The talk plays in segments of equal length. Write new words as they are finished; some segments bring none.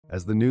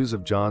As the news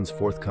of John's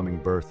forthcoming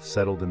birth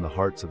settled in the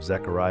hearts of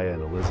Zechariah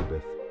and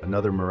Elizabeth,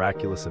 another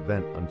miraculous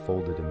event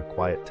unfolded in the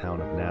quiet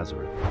town of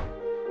Nazareth.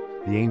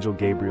 The angel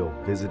Gabriel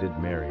visited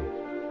Mary,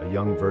 a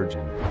young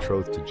virgin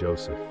betrothed to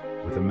Joseph,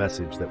 with a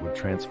message that would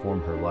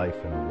transform her life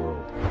and the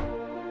world.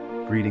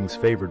 "Greetings,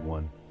 favored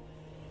one.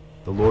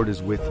 The Lord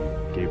is with you,"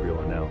 Gabriel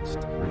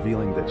announced,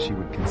 revealing that she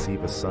would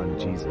conceive a son,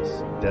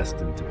 Jesus,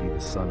 destined to be the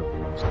Son of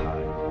the Most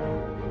High.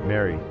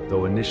 Mary,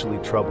 though initially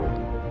troubled,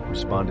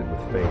 responded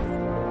with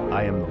faith,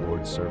 "I am the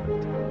Lord's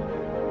servant."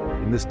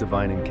 In this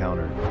divine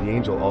encounter, the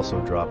angel also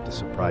dropped a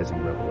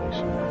surprising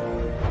revelation.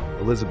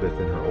 Elizabeth,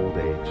 in her old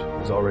age,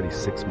 was already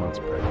 6 months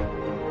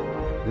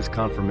pregnant. This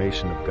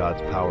confirmation of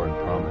God's power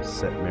and promise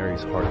set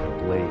Mary's heart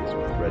ablaze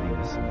with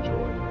readiness and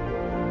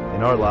joy.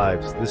 In our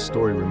lives, this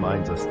story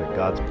reminds us that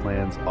God's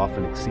plans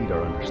often exceed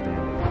our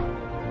understanding,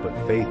 but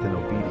faith and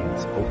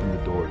obedience open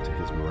the door to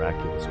His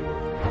miraculous work.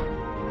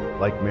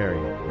 Like Mary,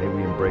 may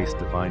we embrace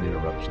divine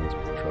interruptions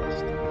with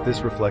trust. If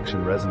this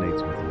reflection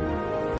resonates with you,